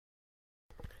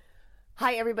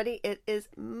Hi everybody, it is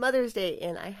Mother's Day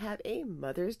and I have a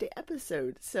Mother's Day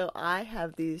episode. So I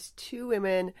have these two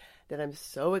women that I'm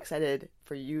so excited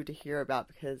for you to hear about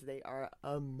because they are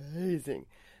amazing.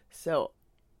 So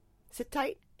sit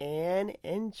tight and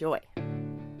enjoy.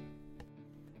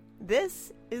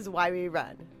 This is Why We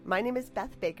Run. My name is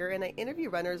Beth Baker and I interview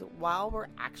runners while we're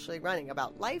actually running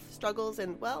about life, struggles,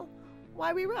 and, well,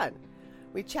 why we run.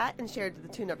 We chat and share to the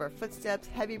tune of our footsteps,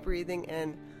 heavy breathing,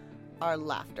 and our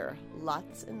laughter.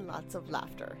 Lots and lots of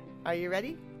laughter. Are you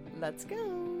ready? Let's go.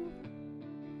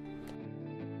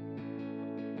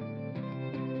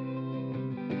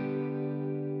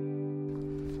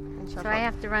 So I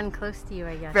have to run close to you,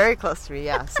 I guess. Very close to me,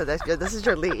 yeah. So this is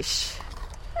your leash.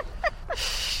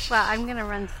 Well, I'm going to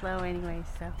run slow anyway,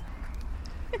 so.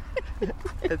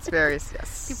 It's very,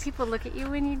 yes. Do people look at you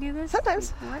when you do this?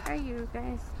 Sometimes. What are you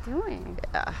guys doing?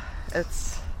 Yeah,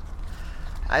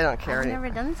 I don't care I've anymore.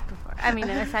 never done this before. I mean,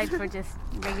 aside for just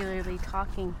regularly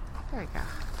talking There you go. to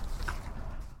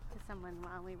someone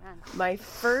while we run. My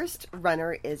first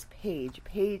runner is Paige.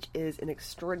 Paige is an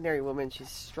extraordinary woman. She's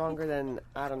stronger than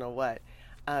I don't know what.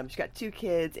 She's got 2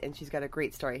 kids, and she's got a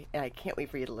great story, and I can't wait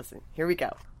for you to listen. Here we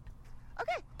go.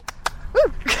 Okay.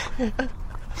 Woo!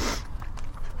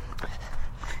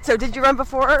 So did you run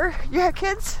before you had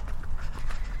kids?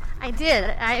 I did.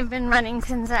 I've been running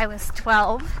since I was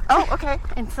 12. Oh, okay.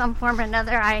 In some form or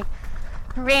another, I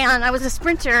was a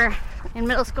sprinter in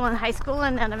middle school and high school,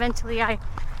 and then eventually I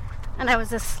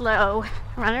was a slow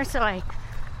runner, so I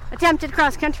attempted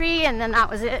cross country, and then that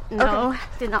was it. No, Okay.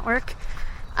 Did not work.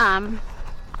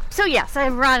 So yes,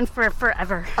 I've run for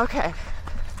forever. Okay.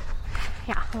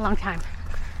 Yeah, a long time.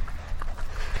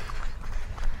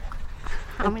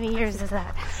 How many years is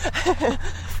that?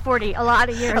 40. A lot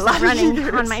of years of running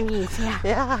on my knees. Yeah.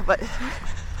 Yeah, but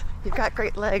you've got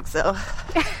great legs, so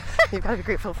you've got to be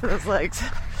grateful for those legs.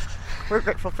 We're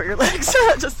grateful for your legs,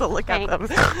 just to look at them.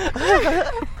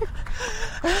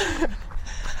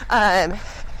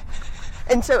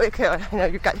 And so,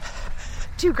 you've got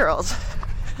 2 girls.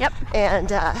 Yep.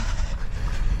 And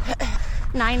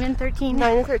 9 and 13.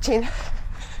 9 and 13.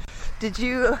 Did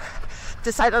you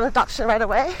decide on adoption right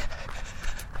away?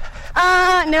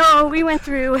 No, we went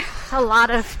through a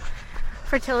lot of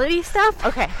fertility stuff.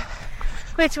 Okay.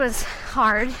 Which was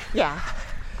hard. Yeah.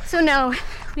 So no,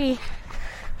 we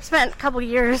spent a couple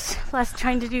years plus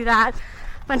trying to do that,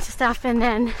 bunch of stuff, and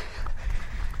then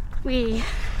it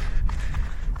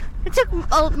took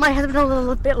my husband a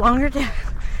little bit longer to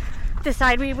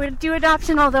decide we would do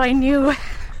adoption, although I knew,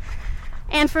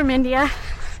 and from India,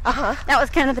 that was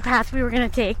kind of the path we were going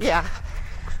to take. Yeah.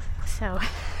 So.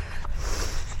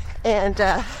 And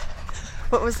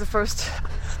what was the first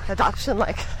adoption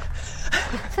like?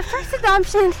 The first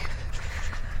adoption,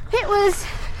 it was,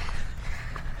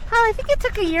 I think it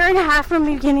took a year and a half from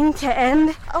beginning to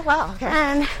end. Oh, wow. Okay.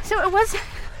 And so it was,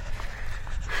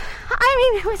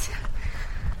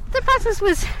 the process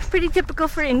was pretty typical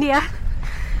for India.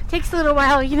 Takes a little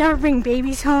while. You never bring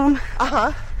babies home.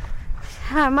 Our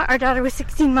daughter was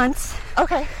 16 months.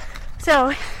 Okay.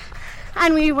 So,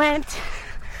 and we went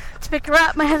to pick her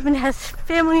up. My husband has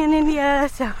family in India,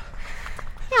 so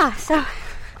yeah, so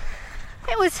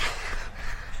it was,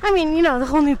 the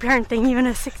whole new parent thing, even a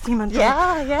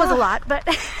 16-month-old was a lot, but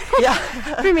yeah,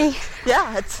 for me.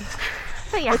 Yeah, it's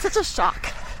such a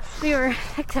shock. We were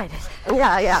excited.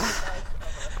 Yeah.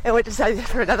 And we decided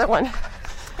for another one.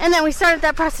 And then we started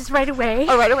that process right away.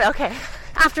 Oh, right away, okay.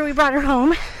 After we brought her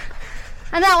home.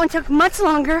 And that one took much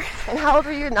longer. And how old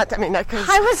were you?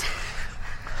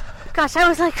 I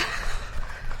was like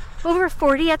over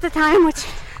 40 at the time, which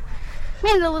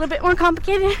made it a little bit more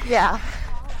complicated. Yeah.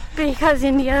 Because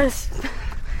India is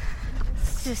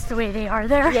just the way they are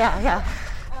there. Yeah.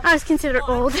 I was considered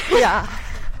old. Yeah.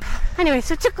 Anyway,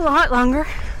 so it took a lot longer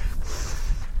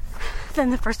than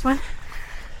the first one.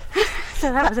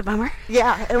 So that was a bummer.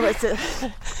 Yeah, and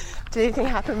did anything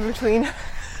happen between,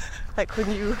 like,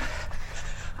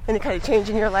 any kind of change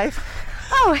in your life?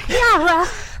 Oh, yeah, well,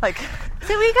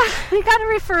 so we got a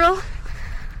referral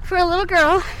for a little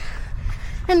girl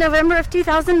in November of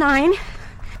 2009.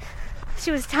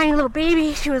 She was a tiny little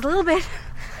baby. She was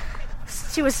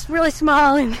really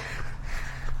small and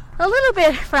a little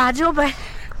bit fragile, but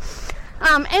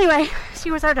anyway, she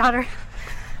was our daughter.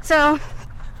 So,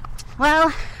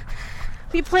 well,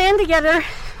 we planned a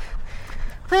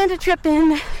trip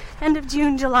in end of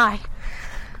June, July.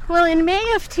 Well, in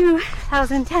May of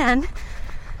 2010,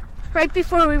 right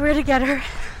before we were together,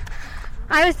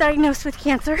 I was diagnosed with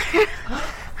cancer.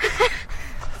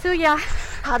 So yeah.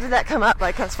 How did that come up,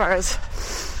 like, as far as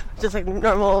just like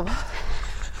normal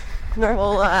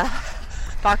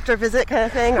doctor visit kind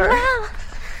of thing? Or? Well,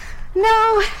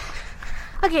 no.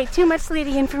 Okay, too much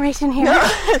lady information here. No,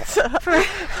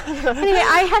 Anyway,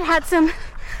 I had some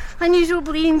unusual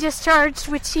bleeding discharge,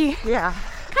 which she yeah.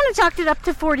 kind of chalked it up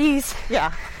to 40s.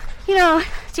 Yeah. You know,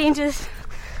 changes,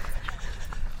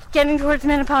 getting towards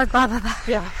menopause, blah, blah, blah.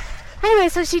 Yeah. Anyway,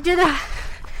 so she did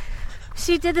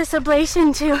this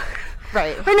ablation too.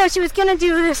 Right. Or no, she was going to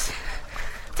do this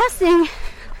testing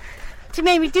to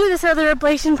make me do this other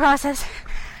ablation process.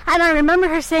 And I remember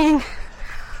her saying,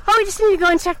 oh, we just need to go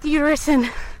and check the uterus and,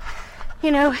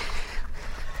 you know,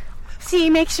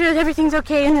 make sure that everything's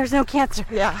okay and there's no cancer.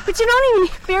 Yeah. But you don't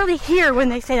even barely hear when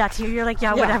they say that to you. You're like,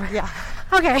 yeah, whatever. Yeah.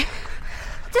 Okay.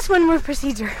 Just one more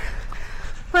procedure.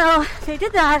 Well, they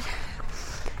did that.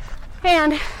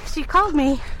 And she called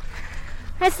me.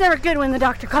 It's never good when the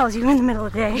doctor calls you in the middle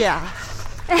of the day. Yeah.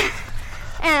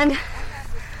 And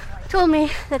told me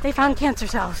that they found cancer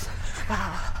cells.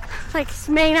 Wow. Like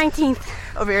May 19th.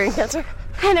 Ovarian cancer?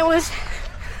 And it was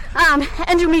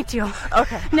endometrial.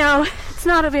 Okay. No, it's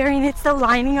not ovarian, it's the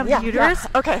lining of the uterus.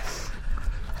 Yeah. Okay.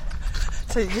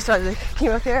 So you just started the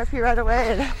chemotherapy right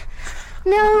away? And...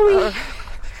 No,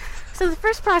 so the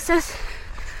first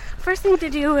thing to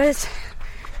do was,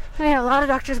 we had a lot of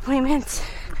doctor's appointments,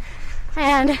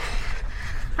 and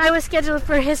I was scheduled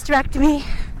for a hysterectomy.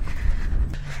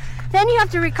 Then you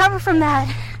have to recover from that,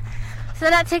 so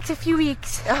that takes a few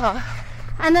weeks. Uh-huh.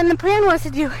 And then the plan was to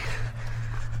do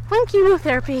one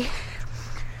chemotherapy,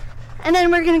 and then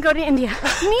we're going to go to India.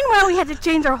 Meanwhile, we had to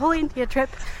change our whole India trip,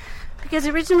 because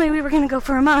originally we were going to go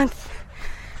for a month,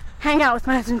 hang out with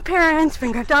my husband's parents,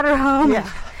 bring our daughter home, Yeah.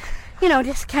 you know,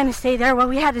 just kind of stay there. Well,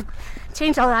 we had to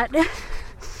change all that.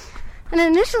 And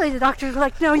then initially the doctors were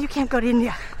like, no, you can't go to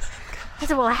India. I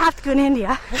said, well, I have to go to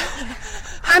India.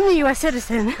 I'm the U.S.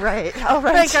 citizen. Right. Oh,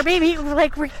 right. Like, our baby,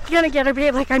 like, we're going to get our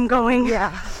baby, like, I'm going.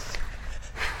 Yeah.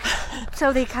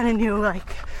 So they kind of knew,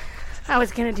 like, I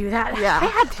was going to do that. Yeah. I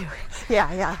had to.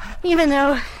 Yeah. Even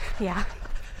though, yeah,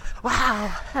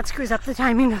 Wow. that screws up the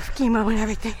timing of chemo and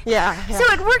everything. Yeah. So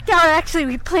it worked out, actually.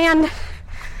 We planned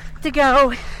to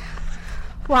go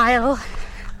while,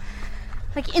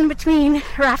 like, in between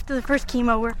or after the first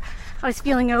chemo, where I was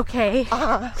feeling okay.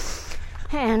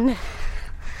 And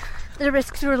the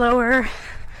risks were lower,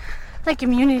 like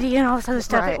immunity and all this other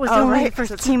stuff. Right. It was Oh, only right, the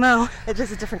first 'cause it's- chemo. It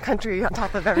is a different country on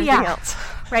top of everything else.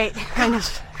 Right, kind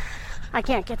of. I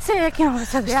can't get sick and all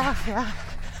this other stuff. Yeah.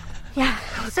 Yeah.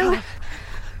 So God.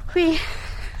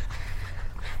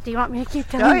 do you want me to keep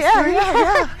telling Oh, the story?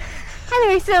 yeah.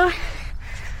 Anyway, so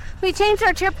we changed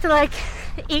our trip to like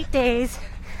 8 days.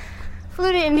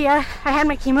 Flew to India. I had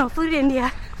my chemo. Flew to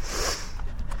India.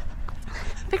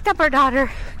 Picked up our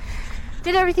daughter.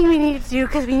 Did everything we needed to do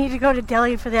because we needed to go to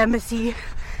Delhi for the embassy.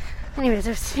 Anyways,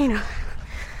 there's, you know,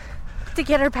 to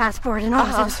get her passport and all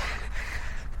this other stuff.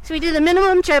 So we did the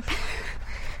minimum trip,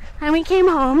 and we came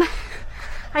home.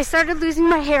 I started losing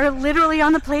my hair literally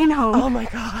on the plane home. Oh my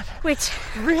God. Which,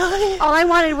 Really? all I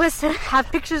wanted was to have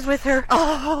pictures with her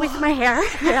with my hair.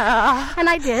 Yeah. And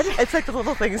I did. It's like the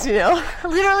little things, you know?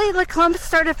 Literally, the clumps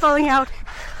started falling out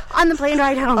on the plane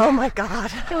ride home. Oh my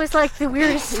God. It was like the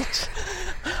weirdest.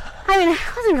 I mean, it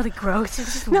wasn't really gross. It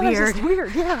was just No, weird. it's just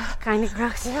weird. Yeah. Kind of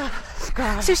gross. Yeah.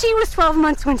 God. So she was 12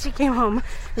 months when she came home,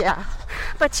 Yeah.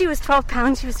 but she was 12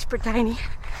 pounds. She was super tiny.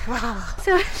 Wow.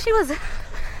 So she was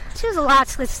a lot.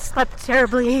 She slept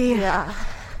terribly. Yeah.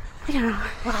 You know.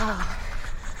 Wow.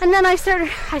 And then I started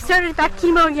back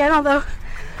chemo again, although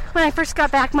when I first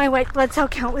got back, my white blood cell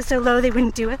count was so low they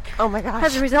wouldn't do it. Oh my gosh.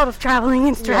 As a result of traveling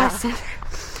and stress. Yeah.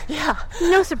 Yeah.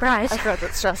 And no surprise. I forgot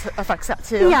that stress affects that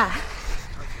too. Yeah.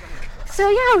 So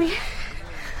yeah,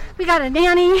 we got a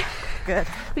nanny. Good.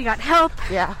 We got help.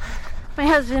 Yeah. My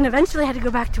husband eventually had to go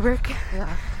back to work.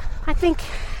 Yeah. I think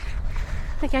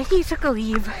he took a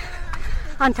leave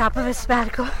on top of his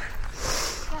sabbatical.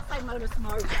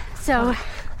 So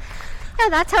yeah,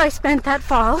 that's how I spent that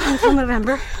fall until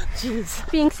November. Jeez.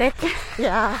 Being sick.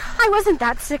 Yeah. I wasn't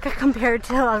that sick compared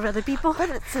to a lot of other people. But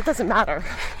it doesn't matter.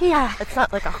 Yeah. It's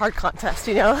not like a hard contest,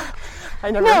 you know?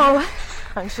 No.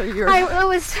 I'm sure you're I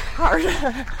was hard.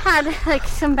 had like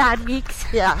some bad weeks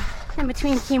Yeah. in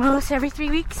between chemos every 3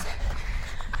 weeks.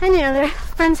 And you know, their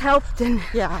friends helped and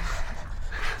Yeah.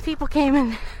 people came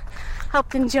and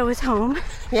helped in Joe's home.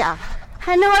 Yeah.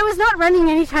 And no, I was not running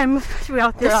any time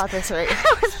throughout this. Throughout this, right?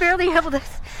 I was barely able to.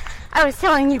 I was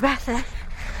telling you, Beth, that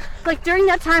like during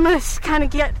that time I was kind of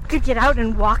could get out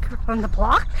and walk on the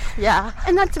block, Yeah.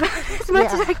 and that's about as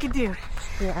much Yeah. as I could do.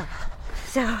 Yeah.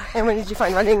 So And when did you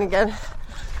find running again?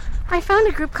 I found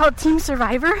a group called Team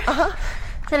Survivor Uh-huh.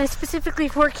 that is specifically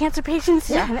for cancer patients.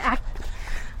 Yeah. And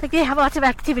like they have lots of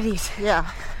activities Yeah.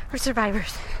 for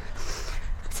survivors.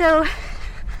 So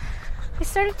I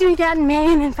started doing that in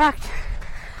May, and in fact,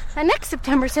 the next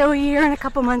September, so a year and a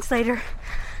couple months later,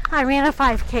 I ran a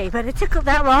 5K, but it took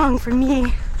that long for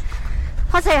me.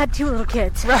 Plus I had 2 little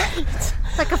kids. Right.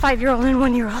 Like a 5-year-old and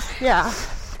 1-year-old. Yeah.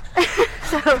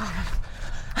 So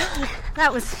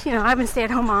that was, I've been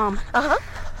stay-at-home mom. Uh-huh.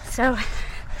 So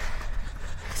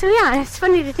yeah, it's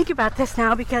funny to think about this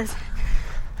now because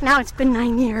now it's been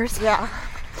 9 years. Yeah.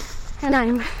 And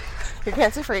I'm You're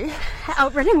cancer free.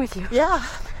 out running with you. Yeah.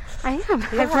 I am.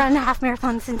 Yeah. I've run a half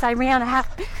marathon since I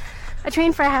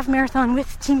trained for a half marathon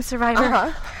with Team Survivor.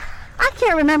 Uh-huh. I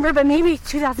can't remember, but maybe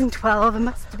 2012 it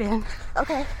must have been.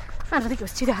 Okay. I don't think it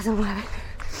was 2011.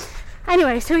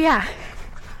 Anyway, so yeah.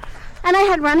 And I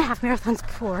had run half marathons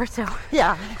before, so.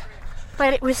 Yeah.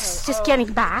 But it was just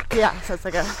getting back. Yeah, so it's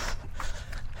like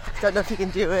don't know if you can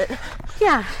do it.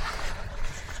 Yeah.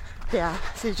 Yeah.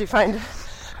 So did you find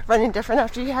running different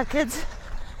after you had kids?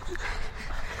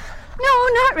 No,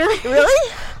 not really.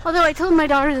 Really? Although I told my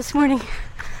daughter this morning,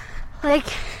 like,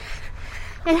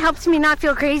 it helps me not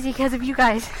feel crazy because of you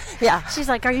guys. Yeah. She's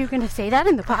like, are you going to say that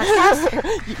in the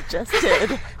podcast? You just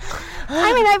did.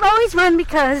 I mean, I've always run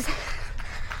because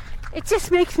it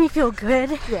just makes me feel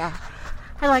good. Yeah.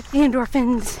 I like the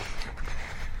endorphins.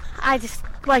 I just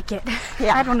like it.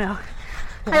 Yeah. I don't know.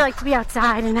 Yeah. I like to be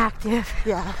outside and active.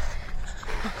 Yeah.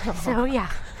 So,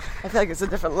 yeah. I feel like it's a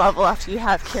different level after you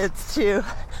have kids too,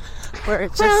 where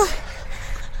it's Well, just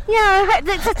yeah,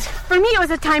 for me it was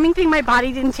a timing thing. My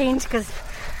body didn't change because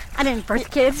I didn't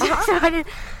birth kids, so I didn't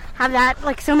have that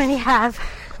like so many have.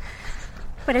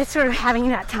 But it's sort of having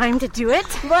that time to do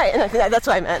it. right, and I think that's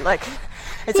what I meant. Like,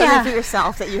 it's Yeah. something for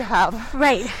yourself that you have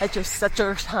Right. at just such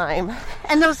a time.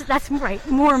 And that's right,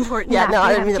 more important. Yeah, than no,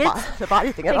 I after didn't you mean have kids. the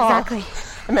body thing at Exactly. all.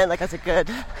 I meant like as a good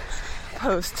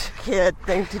post-kid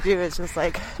thing to do is just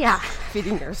like Yeah.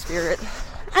 feeding your spirit.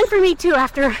 And for me too,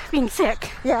 after being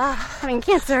sick, Yeah. having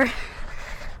cancer,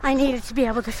 I needed to be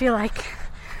able to feel like,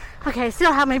 okay, I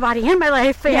still have my body and my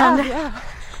life, and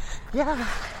Yeah.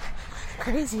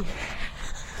 Crazy.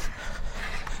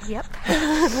 yep.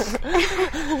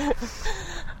 I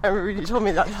remember you told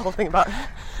me that whole thing about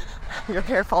your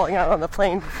hair falling out on the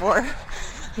plane before.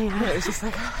 Yeah. It was just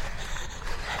like,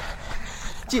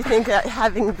 do you think that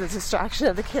having the distraction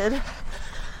of the kids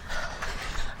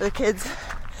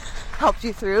helped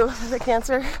you through the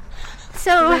cancer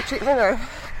So treatment, or?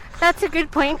 that's a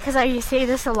good point because I say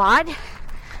this a lot.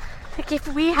 Like if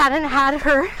we hadn't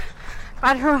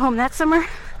brought her home that summer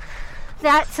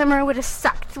would have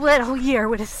sucked. That whole year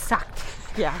would have sucked.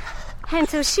 Yeah. And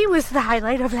so she was the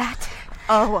highlight of that.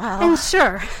 Oh, wow. And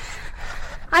sure,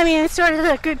 I mean, it's sort of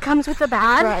the good comes with the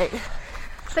bad. Right.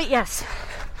 But yes,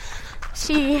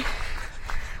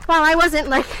 while I wasn't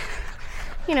like,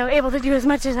 able to do as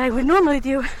much as I would normally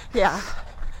do, Yeah.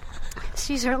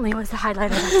 she certainly was the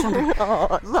highlight of that summer. Oh,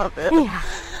 I love it. Yeah.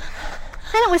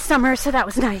 And it was summer, so that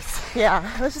was nice. Yeah.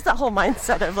 It was just that whole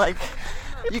mindset of like,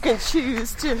 you can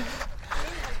choose to,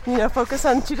 focus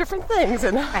on 2 different things.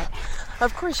 And Right.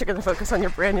 of course you're going to focus on your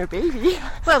brand new baby.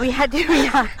 Well, we had to,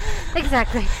 yeah,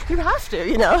 exactly. You have to,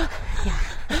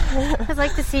 It was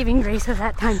like the saving grace of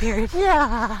that time period.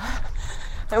 Yeah.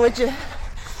 And would you,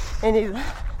 any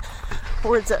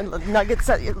words and nuggets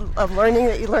of learning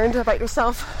that you learned about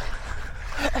yourself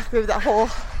through that whole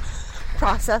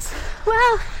process?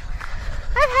 Well,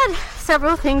 I've had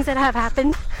several things that have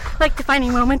happened, like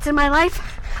defining moments in my life.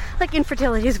 Like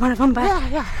infertility is one of them, but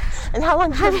Yeah. And how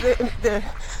long did you have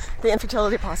the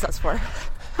infertility process for?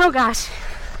 oh gosh,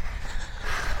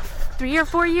 3 or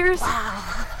 4 years.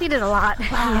 Wow. We did a lot.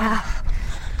 Wow. Yeah,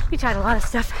 we tried a lot of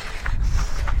stuff,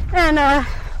 and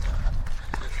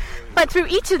but through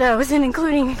each of those, and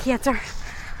including cancer,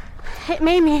 it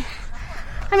made me.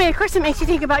 I mean, of course, it makes you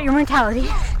think about your mortality,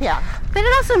 Yeah. but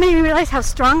it also made me realize how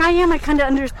strong I am. I kind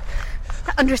of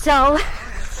undersell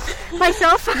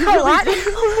myself a lot.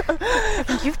 I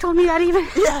think you've told me that even.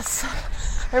 Yes.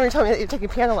 I remember you told me that you're taking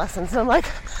piano lessons, and I'm like,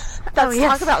 that's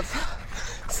yes. talk about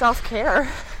self-care.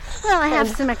 Well, I have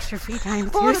some extra free time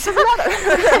too. Well, it doesn't matter.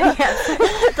 Yes.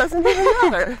 It doesn't even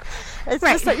matter. It's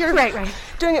Right, just that you're right.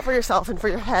 doing it for yourself and for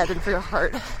your head and for your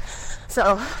heart.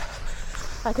 So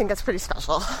I think that's pretty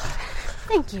special.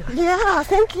 Thank you. Yeah,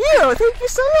 thank you. Thank you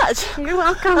so much. You're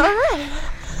welcome. All right.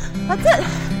 That's it.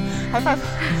 High five.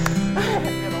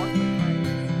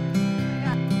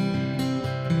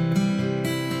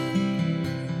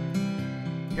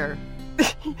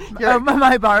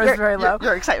 My bar is very low.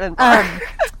 Your excitement bar.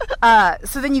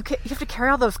 So then you have to carry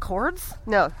all those cords?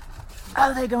 No.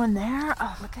 Oh, they go in there?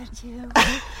 Oh, look at you.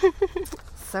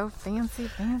 So fancy.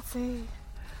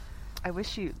 I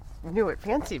wish you knew what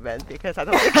fancy meant because I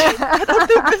don't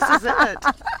think this is it.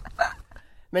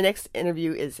 My next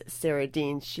interview is Sarah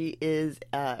Dean. She is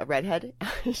a redhead.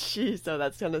 So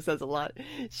that kind of says a lot.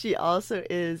 She also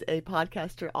is a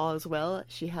podcaster as well.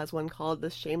 She has one called the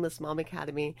Shameless Mom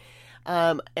Academy.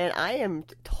 And I am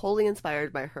totally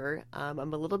inspired by her. I'm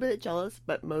a little bit jealous,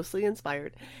 but mostly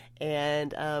inspired.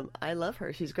 And I love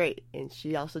her. She's great. And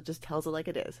she also just tells it like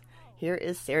it is. Here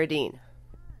is Sarah Dean.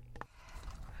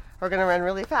 We're going to run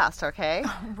really fast, okay?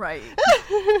 Right.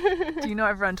 Do you know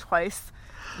I've run twice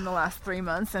in the last 3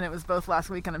 months, and it was both last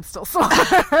week, and I'm still sore.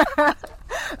 I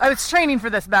was training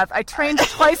for this, Beth. I trained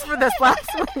twice for this last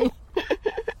week.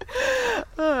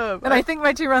 And I think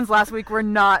my 2 runs last week were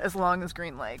not as long as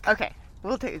Green Lake. Okay.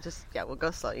 We'll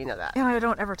go slow. You know that. And I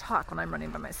don't ever talk when I'm running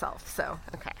by myself, so.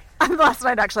 Okay. And last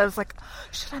night, actually, I was like,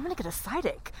 shit, I'm going to get a side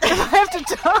ache if I have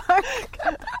to talk.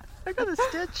 I got a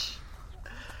stitch.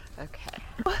 Okay.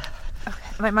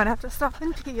 And I might have to stop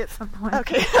and pee at some point.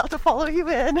 Okay, I'll have to follow you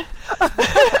in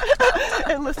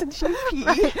and listen to you pee.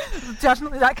 Right.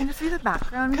 Definitely, that can just be the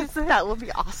background music. That will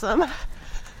be awesome.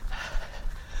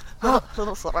 A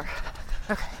little slower.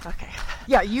 Okay.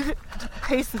 Yeah, you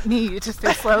pace me to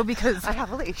stay slow because I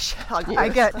have a leash on you. I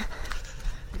get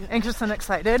anxious and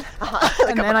excited,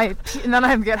 and then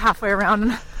I get halfway around,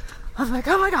 and I was like,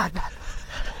 "Oh my god,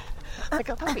 Beth!" Like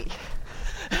a puppy.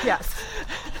 Yes.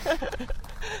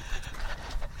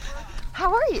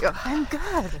 How are you? I'm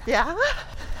good. Yeah?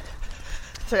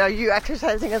 So are you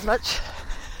exercising as much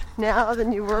now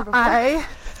than you were before?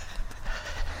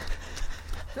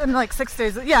 I'm like 6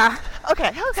 days. Yeah.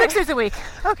 Okay. 6 days a week.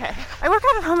 Okay. I work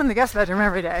out at home in the guest bedroom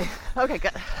every day. Okay,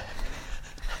 good.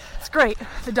 It's great.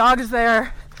 The dog is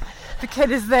there. The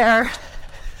kid is there.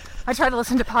 I try to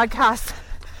listen to podcasts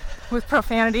with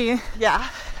profanity. Yeah.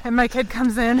 And my kid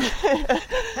comes in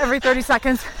every 30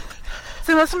 seconds.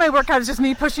 So most of my workout is just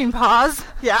me pushing pause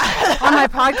on my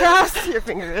podcast. Your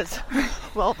finger is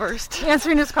well versed.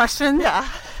 Answering his questions. Yeah.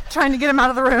 Trying to get him out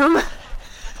of the room.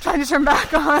 Trying to turn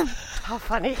back on. How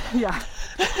funny. Yeah.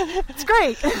 It's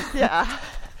great. Yeah.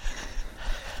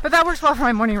 But that works well for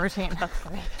my morning routine. That's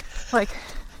funny. Like,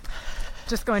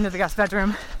 just going to the guest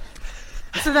bedroom.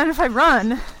 So then if I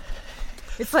run,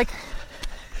 it's like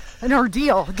an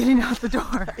ordeal getting out the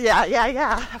door.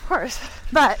 Yeah, of course.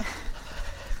 But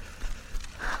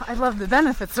I love the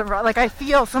benefits of run. Like, I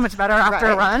feel so much better after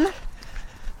a run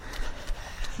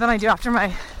than I do after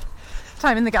my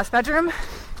time in the guest bedroom.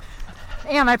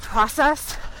 And I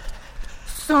process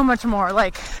so much more.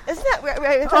 Like, isn't that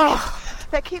right?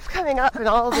 That keeps coming up in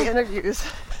all of the interviews.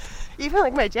 Even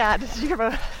like my dad. Did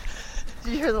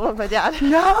you hear the one with my dad?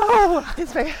 No!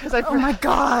 Oh my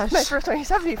gosh. My first one, he's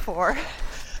 74.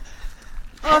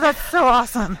 Oh, that's so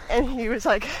awesome. And he was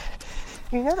like,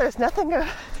 there's nothing a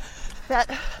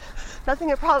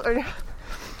problem.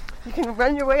 You can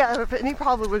run your way out of any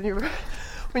problem when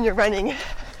you're running.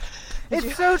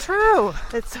 It's so true.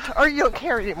 Or you don't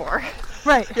care anymore.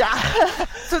 Right. Yeah.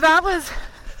 So that was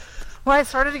why I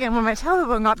started again when my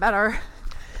tailbone got better.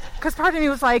 Because part of me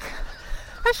was like,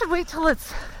 I should wait till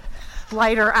it's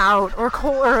lighter out or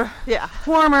colder,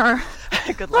 warmer,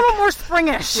 Good luck. a little more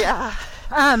springish. Yeah.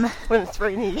 When it's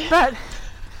rainy. But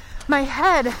my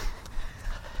head,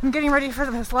 I'm getting ready for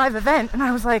this live event, and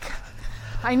I was like,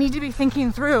 I need to be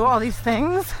thinking through all these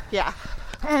things. Yeah.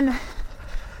 And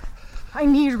I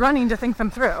need running to think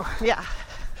them through. Yeah.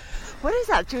 What is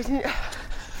that, Juicy?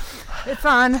 It's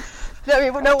on.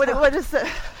 What is the?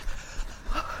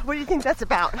 What do you think that's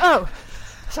about? Oh,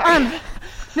 sorry.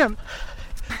 No.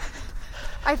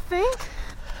 I think.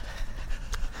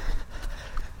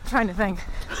 I'm trying to think.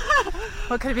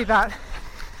 What could it be about?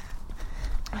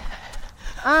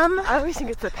 I always think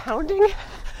it's the pounding.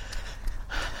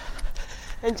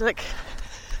 And it's like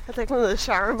one of those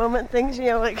shower moment things,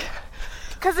 like.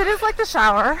 Because it is like the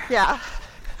shower. Yeah.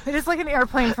 It is like an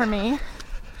airplane for me.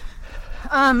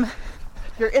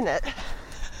 You're in it.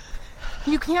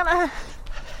 You can't.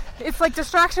 It's like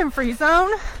distraction-free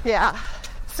zone. Yeah.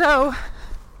 So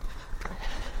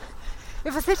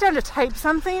if I sit down to type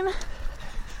something,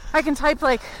 I can type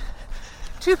like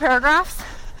 2 paragraphs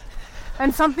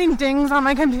and something dings on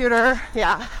my computer.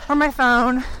 Yeah. Or my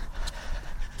phone.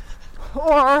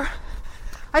 Or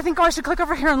I think, I should click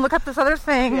over here and look up this other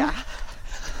thing. Yeah.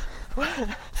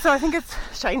 So I think it's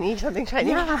something shiny.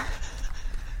 Yeah.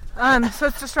 So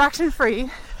it's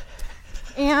distraction-free.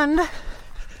 And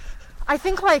I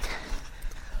think like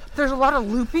there's a lot of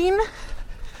looping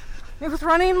with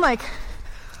running. Like,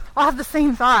 I'll have the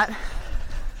same thought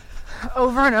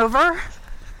over and over,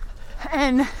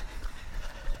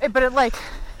 but it like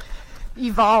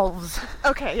evolves.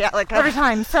 Okay, yeah, like every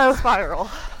time. So spiral.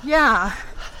 Yeah.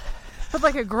 but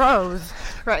like it grows.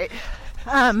 Right.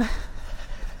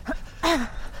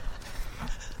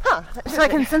 So I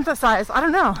can synthesize. I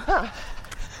don't know.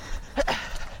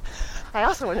 I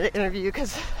also wanted to interview you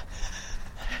because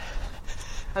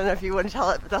I don't know if you want to tell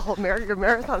it, but the whole your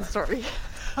marathon story.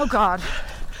 Oh God.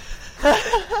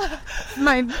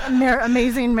 My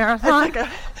amazing marathon.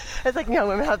 It's like young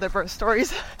women have their birth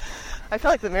stories. I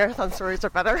feel like the marathon stories are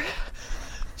better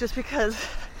just because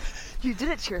you did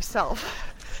it to yourself.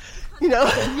 You know?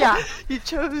 Yeah. You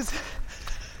chose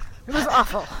It was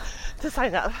awful. to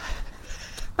sign up.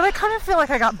 But I kind of feel like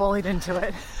I got bullied into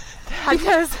it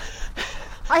because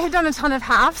I had done a ton of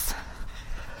halves,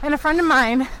 and a friend of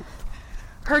mine,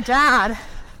 her dad,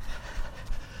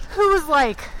 who was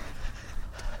like,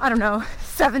 I don't know,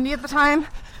 70 at the time,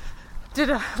 did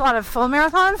a lot of full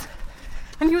marathons,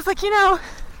 and he was like, you know,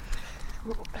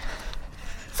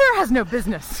 Sarah has no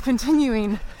business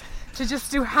continuing to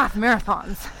just do half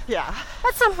marathons. Yeah.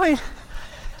 At some point,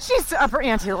 she needs to up her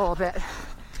ante a little bit.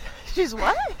 She's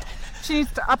what? She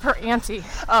needs to up her ante.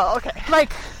 Oh, okay.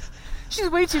 Like, she's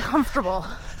way too comfortable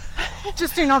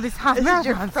just doing all these half This marathons. is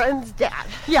your friend's dad.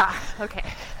 Yeah. Okay.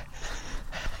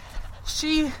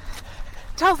 She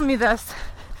tells me this,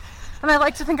 and I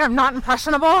like to think I'm not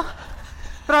impressionable,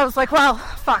 but I was like, well,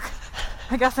 fuck.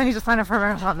 I guess I need to sign up for a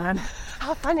marathon then.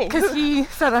 How funny. Because he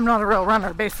said I'm not a real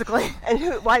runner, basically.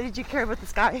 And why did you care about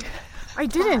this guy? I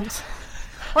didn't.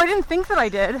 Or I didn't think that I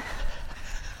did.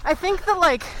 I think that,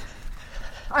 like,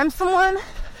 I'm someone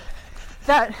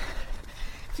that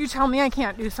if you tell me I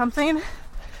can't do something,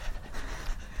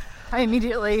 I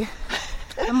immediately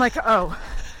am like, oh,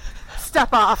 step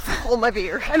off Hold my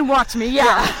beer. and watch me.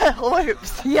 Yeah. Hold my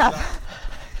hoops. Yeah.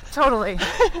 Totally.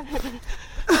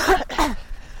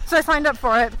 So I signed up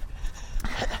for it.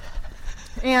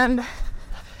 And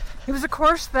it was a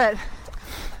course that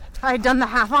I had done the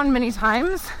half on many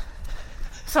times.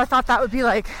 So I thought that would be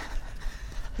like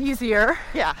easier,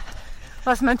 Yeah.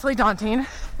 less mentally daunting.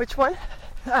 Which one?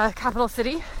 Capital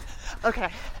City. Okay.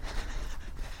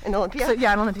 In Olympia? So,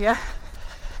 yeah, in Olympia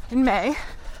in May.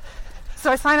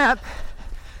 So I sign up,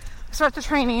 start the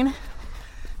training.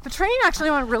 The training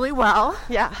actually went really well.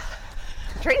 Yeah.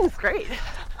 Training's great.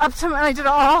 Up to, and I did it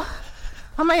all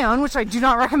on my own, which I do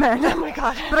not recommend. Oh my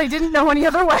God. But I didn't know any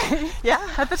other way Yeah.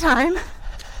 at the time.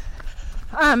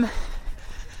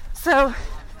 So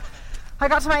I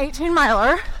got to my 18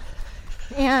 miler,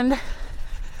 and it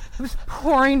was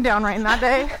pouring down rain that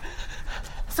day.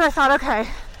 So I thought, okay,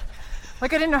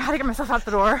 like I didn't know how to get myself out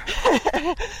the door. So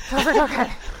I was like,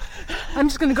 okay, I'm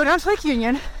just gonna go down to Lake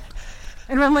Union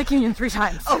and run Lake Union 3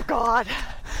 times. Oh God.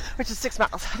 Which is 6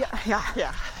 miles. Yeah.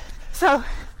 Yeah. So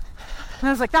and I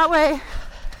was like, that way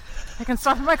I can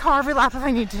stop at my car every lap if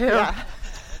I need to. Yeah.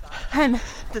 And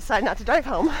Decide not to drive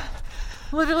home.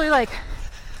 literally, like,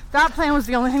 that plan was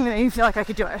the only thing that made me feel like I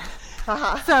could do it.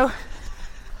 Uh-huh. So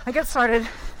I get started,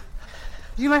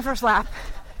 do my first lap.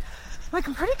 I'm like,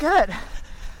 I'm pretty good.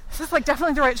 This is like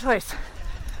definitely the right choice.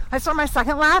 I start my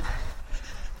second lap,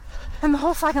 and the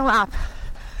whole second lap,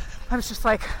 I was just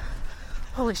like,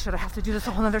 holy shit, I have to do this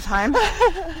a whole other time.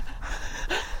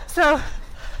 So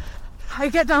I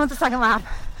get done with the second lap,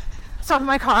 stop in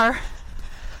my car.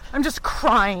 I'm just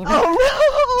crying,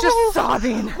 Oh no. just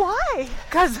sobbing, Why?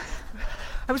 because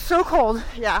I was so cold,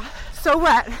 Yeah. so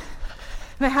wet,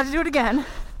 and I had to do it again.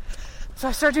 So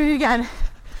I started doing it again, and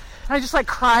I just like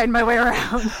cried my way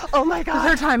around. Oh my The God.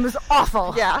 third time was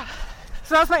awful. Yeah.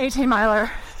 So that was my 18 miler.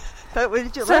 But what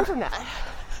did you So- learn from that?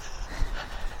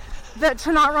 That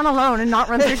to not run alone and not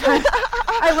run 3 times.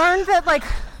 I learned that, like,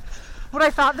 what I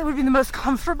thought that would be the most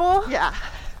comfortable, Yeah.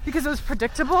 because it was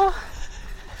predictable,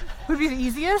 would be the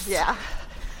easiest. Yeah.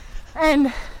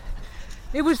 And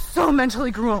it was so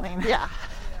mentally grueling. Yeah.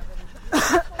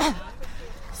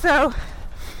 So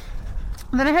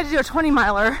then I had to do a 20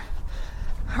 miler,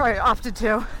 or I opted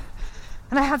to,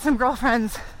 and I had some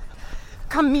girlfriends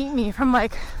come meet me from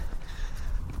like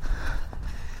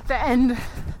the end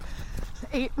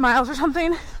 8 miles or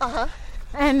something, Uh-huh.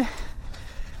 and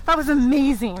that was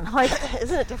amazing. Like,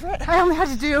 Isn't it different? I only had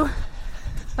to do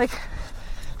like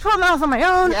 12 miles on my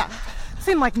own. Yeah.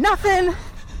 Seemed like nothing,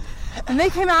 and they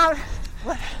came out.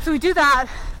 So we do that,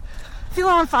 feel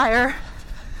on fire.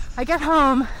 I get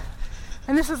home,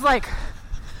 and this is like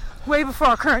way before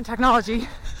our current technology.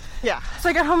 Yeah. So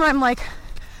I get home and I'm like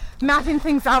mapping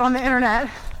things out on the internet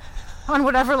on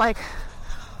whatever like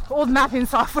old mapping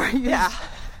software you use. Yeah.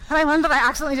 And I learned that I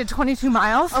accidentally did 22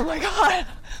 miles. Oh my God.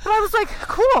 But I was like,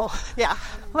 cool. Yeah.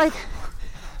 Like,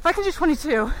 if I can do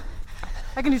 22,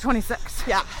 I can do 26.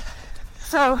 Yeah.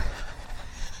 So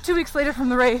 2 weeks later from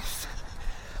the race,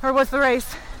 or was the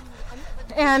race,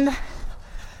 and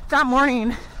that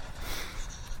morning,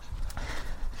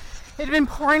 it had been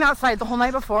pouring outside the whole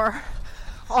night before.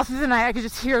 All through the night, I could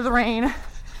just hear the rain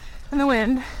and the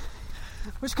wind,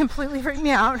 which completely freaked me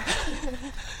out.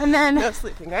 And then... No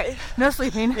sleeping, right? No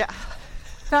sleeping. Yeah.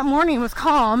 That morning was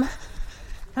calm,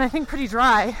 and I think pretty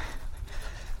dry.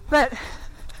 But,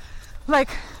 like,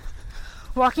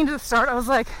 walking to the start, I was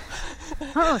like, I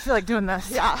don't really feel like doing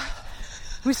this. Yeah.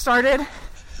 We started,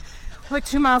 like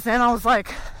 2 miles in, I was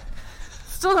like,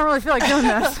 still don't really feel like doing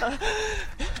this.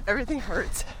 Everything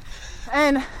hurts.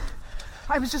 And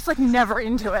I was just like never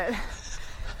into it.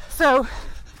 So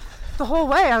the whole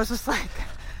way I was just like,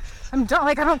 I'm done,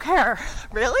 like I don't care.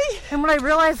 Really? And what I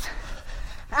realized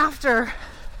after,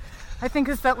 I think,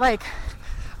 is that like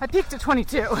I peaked at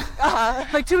 22.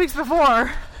 Like 2 weeks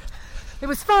before, it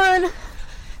was fun,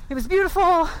 it was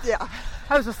beautiful, Yeah.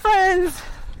 I was with friends,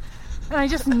 and I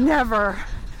just never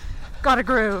got a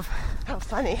groove. How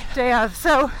funny. Day of.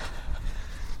 So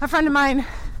a friend of mine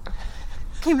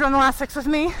came to run the last 6 with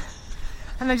me,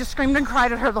 and I just screamed and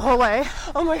cried at her the whole way.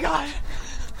 Oh my God.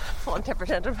 Full on temper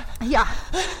tantrum. Yeah.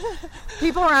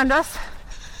 People around us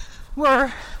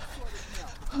were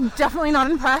definitely not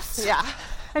impressed. Yeah.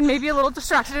 And maybe a little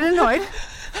distracted and annoyed.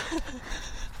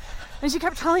 And she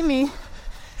kept telling me,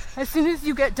 as soon as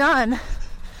you get done,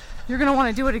 you're going to want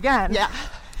to do it again. Yeah.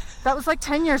 That was like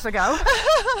 10 years ago.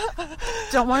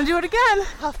 Don't want to do it again.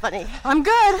 How funny. I'm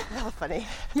good. How funny.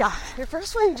 Yeah. Your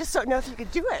first one, you just don't know if you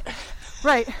could do it.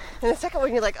 Right. And the second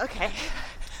one, you're like, okay,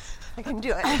 I can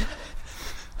do it.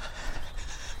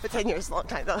 But 10 years is a long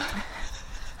time, though.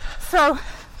 So,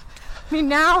 I mean,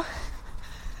 now,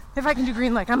 if I can do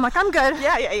Green Lake, I'm like, I'm good.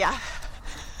 Yeah.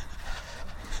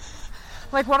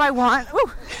 Like what I want.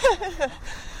 Ooh.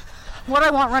 What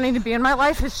I want running to be in my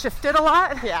life has shifted a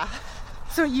lot. Yeah.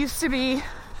 So it used to be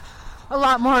a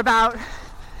lot more about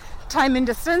time and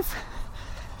distance.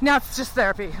 Now it's just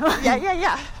therapy.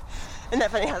 Yeah. Isn't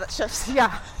that funny how that shifts?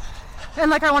 Yeah. And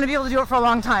like I want to be able to do it for a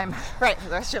long time. Right, for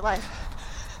the rest of your life.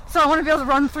 So I want to be able to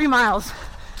run 3 miles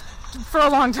for a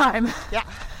long time. Yeah.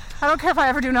 I don't care if I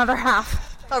ever do another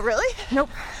half. Oh, really? Nope.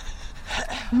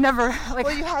 Never. Like,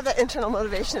 Well, you have that internal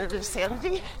motivation of your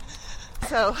sanity.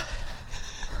 So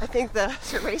I think the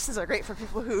races are great for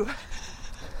people who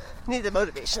need the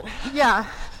motivation. yeah.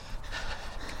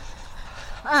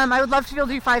 I would love to be able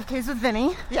to do 5Ks with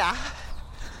Vinny. Yeah.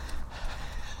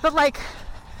 But like,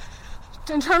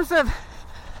 in terms of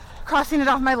crossing it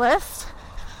off my list,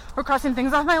 or crossing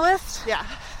things off my list, Yeah.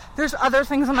 there's other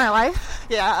things in my life.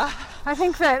 Yeah. I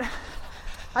think that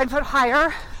I'd put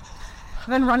higher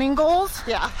than running goals.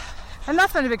 Yeah. And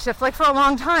that's been a big shift. Like for a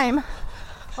long time,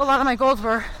 a lot of my goals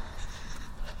were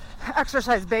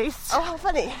exercise based, Oh, how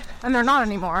funny. and they're not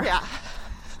anymore. Yeah.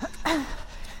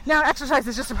 Now exercise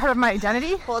is just a part of my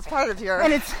identity, Well, it's part of your...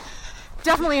 and it's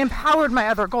definitely empowered my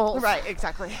other goals. Right,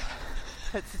 exactly.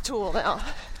 It's a tool now.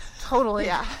 Totally.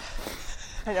 Yeah.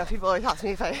 I know people always ask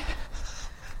me if I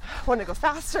want to go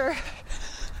faster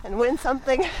and win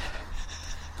something. I'm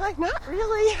like, not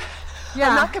really. Yeah.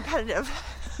 I'm not competitive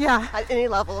Yeah. at any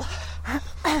level.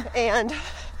 And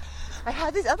I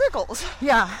have these other goals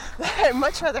Yeah. that I'd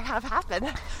much rather have happen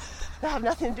that have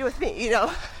nothing to do with me, you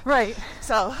know? Right.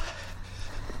 So,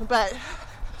 but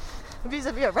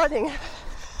vis-a-vis running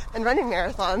and running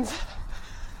marathons,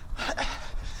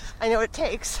 I know what it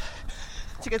takes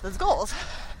to get those goals.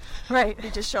 Right. You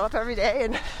just show up every day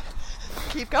and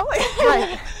keep going.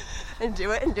 Right. And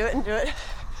do it and do it and do it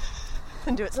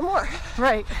and do it some more.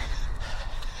 Right.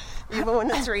 Even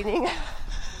when it's raining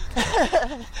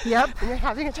Yep. and you're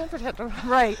having a temper tantrum.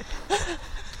 Right.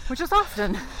 Which is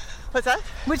often. What's that?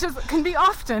 Which is can be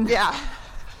often. Yeah.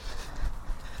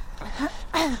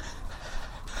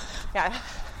 Yeah.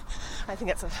 I think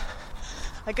that's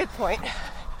a good point.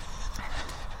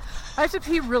 I have to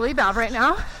pee really bad right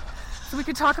now, so we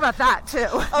could talk about that too.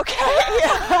 Okay,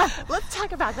 yeah. Let's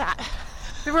talk about that.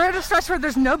 We're at a stretch where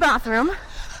there's no bathroom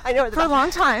I know where the for a bathroom-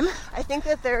 long time. I think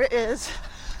that there is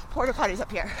porta potties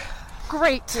up here.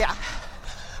 Great. Yeah.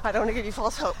 I don't want to give you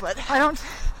false hope, but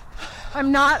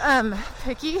I'm not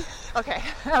picky okay.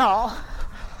 at all.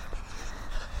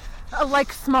 A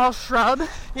like small shrub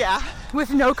Yeah. with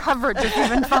no coverage is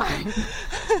even fine.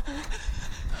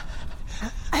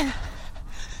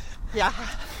 Yeah.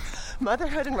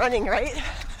 Motherhood and running, right?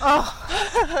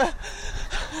 Oh.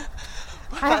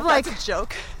 I have like That's a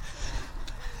joke.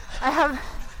 I have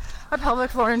a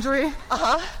pelvic floor injury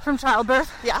Uh-huh. from childbirth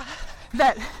Yeah.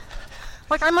 that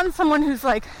like I'm on someone who's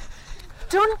like,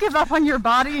 don't give up on your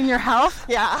body and your health.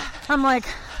 Yeah. I'm like,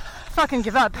 fucking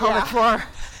give up pelvic Yeah. floor.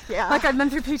 Yeah. Like I've been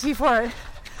through PT for it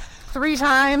 3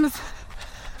 times.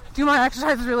 Do my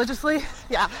exercises religiously.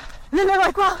 Yeah. And then they're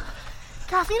like, well,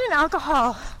 caffeine and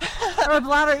alcohol are a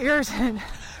bladder irritant.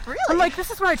 Really? I'm like,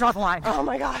 this is where I draw the line. Oh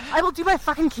my God. I will do my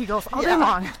fucking Kegels all day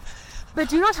long. But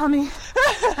do not tell me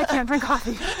I can't drink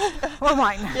coffee or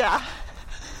wine. Yeah.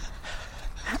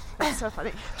 That's so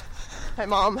funny. My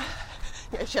mom,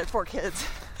 she had 4 kids.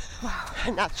 Wow.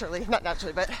 Naturally, not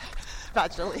naturally, but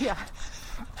vaginally. Yeah.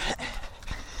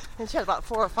 And she had about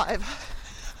 4 or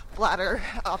 5 bladder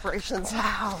operations.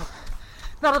 Wow.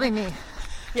 That'll be me.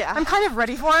 Yeah. I'm kind of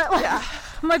ready for it. Like, Yeah.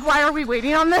 I'm like, why are we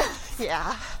waiting on this?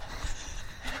 Yeah.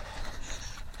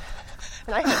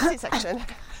 And I had a C-section.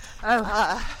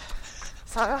 Oh.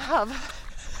 So I don't have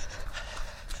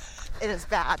it is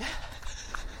bad.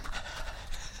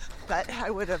 But I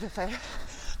would have if I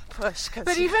pushed.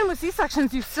 But even with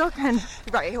C-sections, you still can.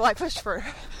 Right. Well, I pushed for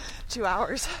 2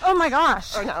 hours. Oh my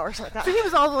gosh. Or an hour, something like So that. he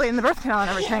was all the way in the birth canal and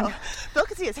everything. Yeah. Bill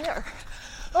could see his hair.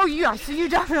 Oh yeah, so you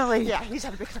definitely. Yeah, he just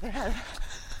had a big fucking head.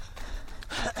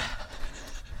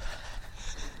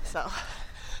 So,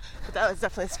 but that was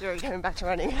definitely scary coming back to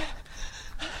running.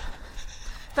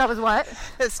 That was what?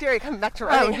 It was scary coming back to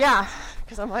running. Oh yeah,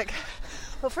 Because I'm like,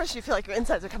 well, first you feel like your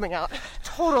insides are coming out.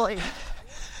 totally.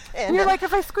 And And you're like,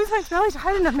 if I squeeze my belly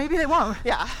tight enough, maybe they won't.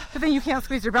 yeah, But then you can't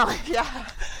squeeze your belly. yeah.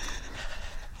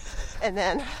 And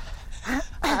then,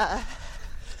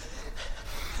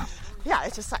 yeah,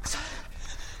 it just sucks.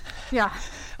 Yeah.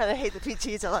 And I hate the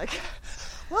PTs. They're like,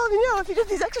 well, you know, if you did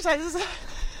these exercises,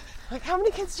 like, how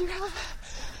many kids do you have?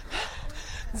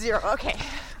 0. Okay.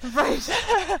 Right.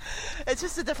 It's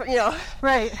just a different, you know,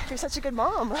 Right. you're such a good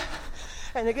mom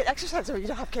and a good exerciser when you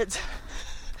don't have kids.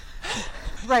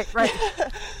 Right. Right.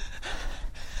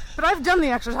 But I've done the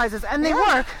exercises and they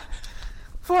Yeah. work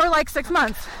for like 6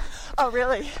 months. Oh,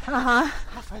 really? Uh-huh.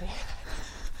 How funny.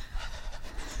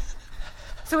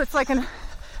 So it's like I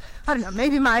don't know,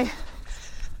 maybe I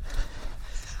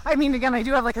mean, again, I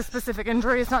do have like a specific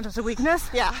injury. It's not just a weakness.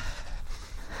 Yeah,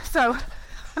 So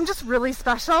I'm just really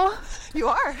special. you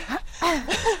are.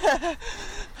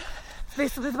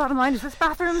 Basically, the bottom line is this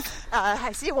bathrooms.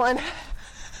 I see one.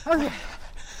 Okay.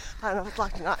 I don't know if it's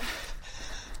locked or not.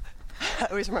 I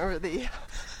always remember the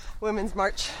Women's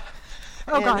March.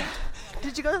 Oh, And God.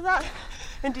 Did you go to that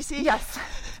in DC? Yes.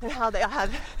 And how they had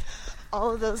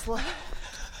all of those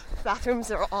bathrooms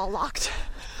that were all locked.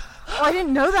 Oh, I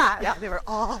didn't know that. Yeah, they were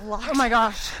all locked. Oh my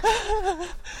gosh.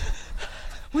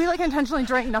 We like intentionally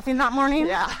drank nothing that morning,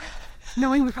 Yeah.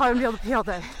 knowing we probably wouldn't be able to pee all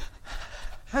day.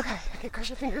 Okay. Okay, cross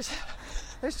your fingers.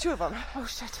 There's 2 of them. Oh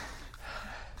shit.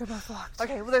 They're both locked.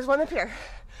 Okay, well, there's one up here.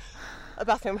 A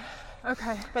bathroom.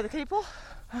 Okay. By the kiddie pool?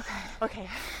 Okay. Okay.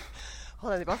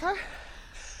 Hold on, they both are?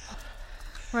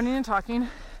 Running and talking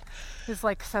is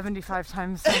like 75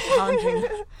 times more challenging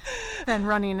than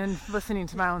running and listening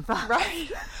to my own thoughts.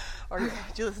 Right. Or do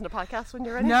you listen to podcasts when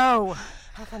you're running? No.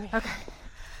 How funny. Okay.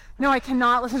 No, I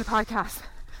cannot listen to podcasts.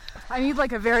 I need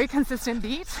like a very consistent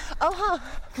beat, Oh, huh.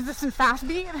 consistent fast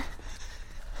beat.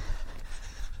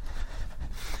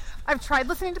 I've tried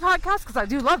listening to podcasts because I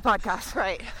do love podcasts,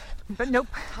 Right. but nope,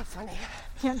 How funny.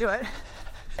 can't do it.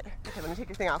 Okay, let me take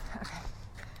your thing off.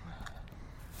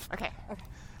 Okay.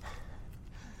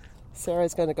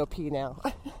 Sarah's gonna go pee now.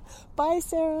 Bye,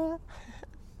 Sarah.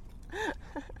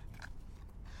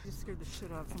 Just scared the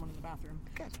shit out of someone in the bathroom.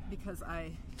 Good. Because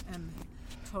I am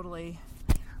totally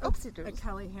Oopsie a doodles.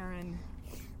 Kelly Herron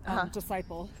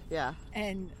disciple. Yeah.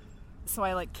 And so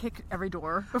I like kick every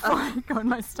door before I go in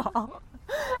my stall.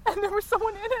 And there was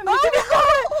someone in it and I didn't know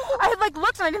it. I had like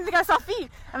looked and I didn't think I saw feet.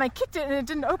 And I kicked it and it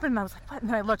didn't open and I was like, what? And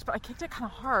then I looked, but I kicked it kind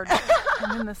of hard.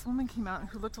 And then this woman came out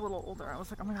who looked a little older. I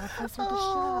was like, oh my God, I scared the shit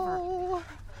out of her. Oh.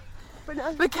 But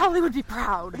now, But Kelly would be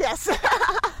proud. yes.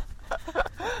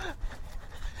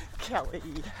 Kelly.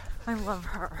 I love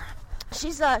her.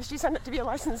 She's signed up to be a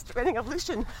licensed running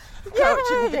evolution coach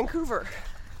Yay! in Vancouver.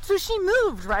 So she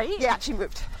moved, right? Yeah, she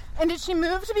moved. And did she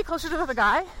move to be closer to the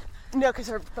guy? No, because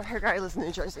her guy lives in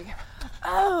New Jersey.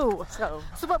 Oh. So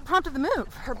So what prompted the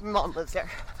move? her mom lives there.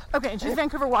 Okay, and she's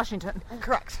Vancouver, Washington.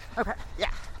 Correct. Okay. Yeah.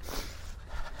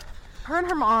 Her and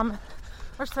her mom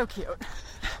are so cute.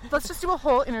 Let's just do a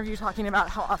whole interview talking about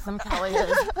how awesome Kelly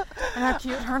is and how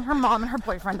cute her and her mom and her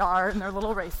boyfriend are in their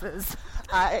little races.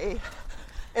 I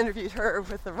interviewed her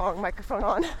with the wrong microphone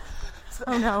on. So,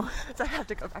 Oh no. so I have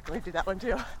to go back and redo that one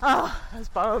too. Oh, I was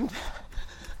bummed.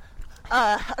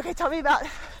 Okay, tell me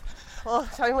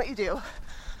what you do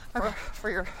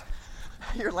for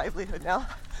your livelihood now.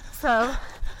 so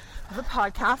I have a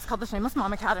podcast called the Shameless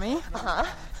Mom Academy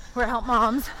where I help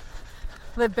moms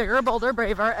live bigger, bolder,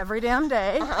 braver every damn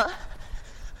day.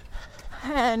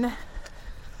 And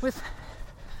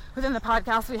within the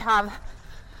podcast we have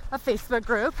a Facebook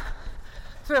group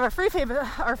So we have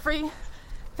our free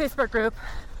Facebook group.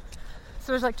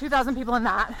 So there's like 2,000 people in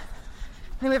that. And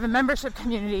then we have a membership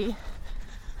community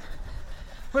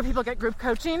where people get group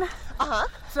coaching. Uh-huh.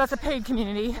 So that's a paid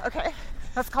community. Okay.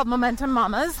 That's called Momentum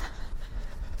Mamas.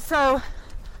 So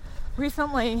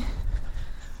recently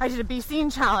I did a Be Seen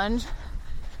challenge,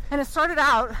 and it started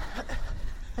out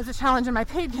as a challenge in my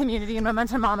paid community in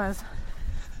Momentum Mamas.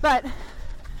 But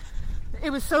it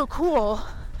was so cool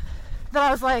that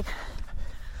I was like,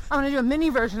 I'm going to do a mini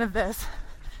version of this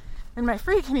in my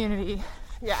free community.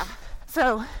 Yeah.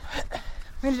 So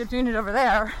we ended up doing it over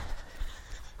there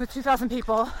with 2,000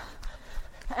 people,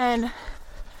 and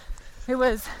it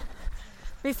was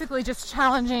basically just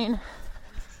challenging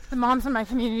the moms in my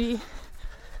community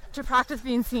to practice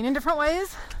being seen in different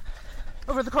ways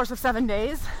over the course of 7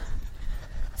 days.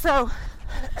 So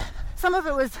some of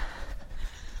it was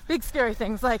big scary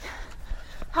things like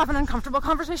have an uncomfortable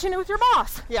conversation with your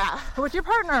boss. Yeah. Or with your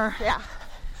partner. Yeah.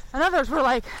 And others were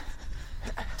like,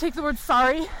 take the word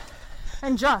sorry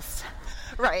and just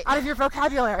Right. out of your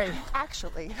vocabulary.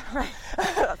 Actually. Right.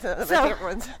 That's one of So- my favorite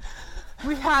ones.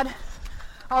 We've had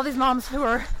all these moms who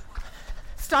are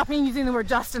stopping using the word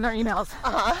just in their emails.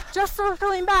 Uh-huh. Just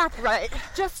circling back. Right.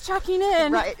 Just checking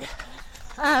in. Right.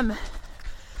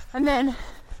 And then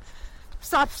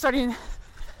stop starting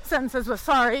sentences with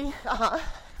sorry. Uh-huh.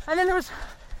 And then there was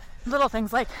little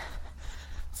things like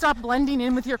stop blending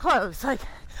in with your clothes. Like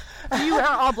you wear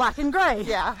all black and gray.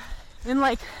 Yeah. In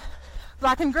like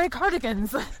black and gray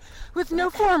cardigans with no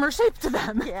form or shape to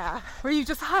them. Yeah. Where you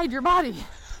just hide your body.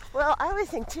 Well, I always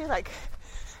think too, like,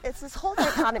 it's this whole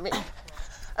dichotomy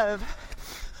of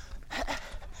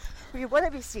we want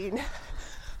to be seen,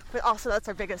 but also that's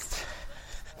our biggest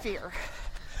fear.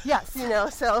 Yes. You know,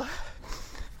 so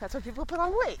that's why people put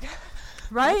on weight.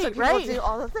 Right, That's why people right. do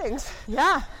all the things.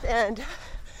 Yeah. And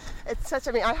it's such,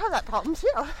 I mean, I have that problem too.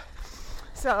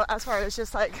 So as far as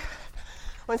just like,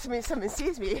 when someone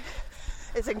sees me,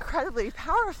 it's incredibly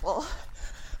powerful,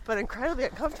 but incredibly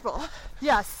uncomfortable.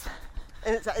 Yes.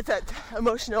 And it's that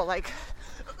emotional, like,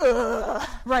 ugh.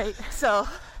 Right. So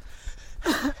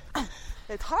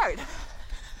it's hard.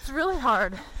 It's really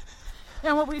hard.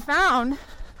 And what we found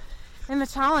in the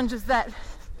challenge is that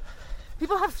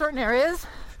people have certain areas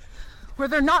where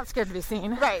they're not scared to be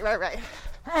seen. Right.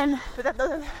 And But that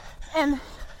doesn't,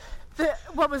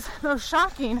 what was most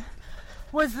shocking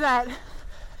was that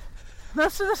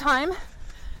most of the time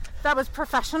that was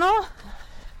professional,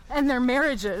 and their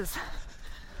marriages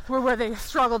were where they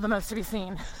struggled the most to be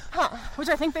seen. huh? Which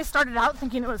I think they started out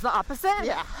thinking it was the opposite.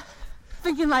 Yeah.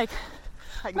 Thinking like,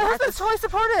 Like my husband's totally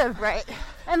supportive. Right.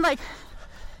 And like,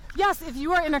 yes, if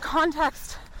you are in a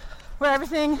context where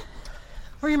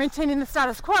you're maintaining the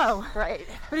status quo, Right.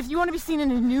 but if you want to be seen in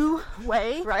a new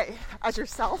way Right. As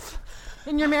yourself.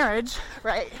 in your marriage,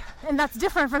 Right. and that's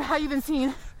different from how you've been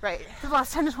seen Right. for the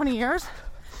last 10 to 20 years,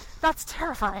 that's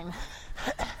terrifying.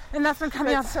 And that's been But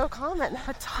coming up it's so common.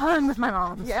 a ton with my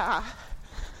mom. Yeah.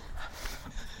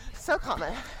 So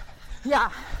common. Yeah.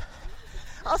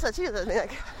 Also, too, I mean,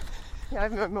 like, you know,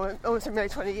 I've been almost been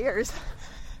married 20 years.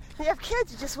 You have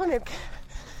kids,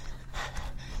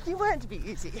 you want it to be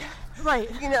easy, Right.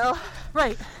 you know?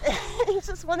 Right. You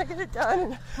just want to get it done,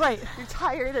 and Right. you're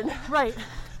tired, and Right.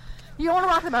 You don't want to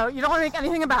rock the boat. You don't want to make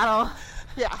anything a battle.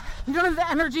 yeah, You don't have the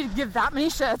energy to give that many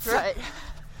shits. right,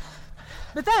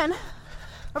 But then,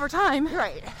 over time,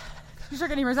 right, you start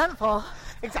getting resentful.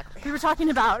 exactly. We were talking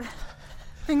about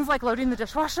things like loading the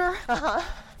dishwasher,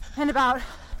 and about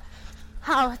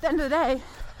how at the end of the day,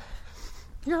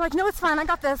 you're like, no, it's fine. I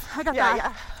got this. I got Yeah, that.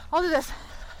 yeah. I'll do this.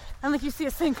 And like you see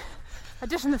a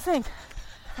dish in the sink,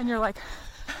 and you're like,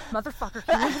 motherfucker,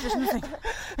 can you leave the dish in the sink?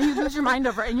 And you lose your mind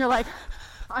over it, and you're like,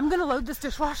 I'm gonna load this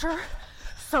dishwasher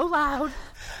so loud,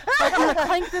 like I'm gonna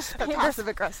clank this. The passive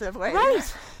aggressive way.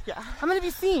 Right. Yeah. I'm gonna be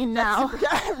seen now.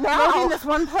 Yeah, Loading now. this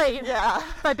one plate Yeah.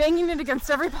 by banging it against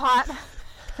every pot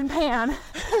and pan,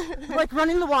 like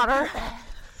running the water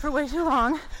for way too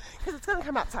long. Because it's going to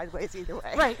come out sideways either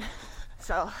way. Right.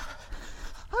 So,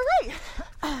 all right.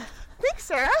 Thanks,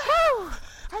 Sarah. Woo.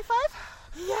 High five.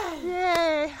 Yay.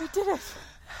 Yay. We did it.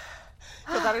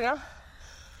 Feel better now?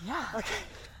 Yeah. Okay.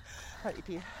 All right, you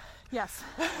pee. Yes.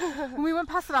 When we went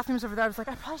past the bathrooms over there, I was like,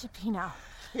 I probably should pee now.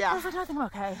 I Yeah. was like, no, I think I'm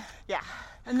okay. Yeah.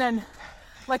 And then,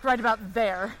 like right about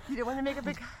there, You didn't want to make a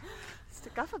big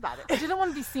guff about I it. didn't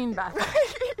want to be seen, Beth.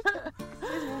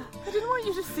 I didn't want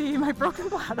you to see my broken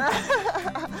bladder.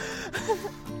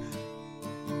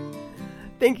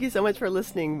 Thank you so much for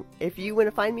listening. If you want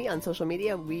to find me on social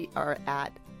media, we are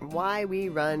at Why We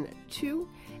Run 2,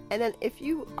 And then if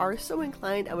you are so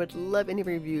inclined, I would love any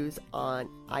reviews on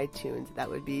iTunes. That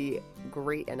would be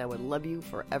great, and I would love you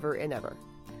forever and ever.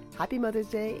 Happy Mother's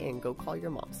Day, and go call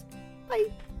your moms. Bye.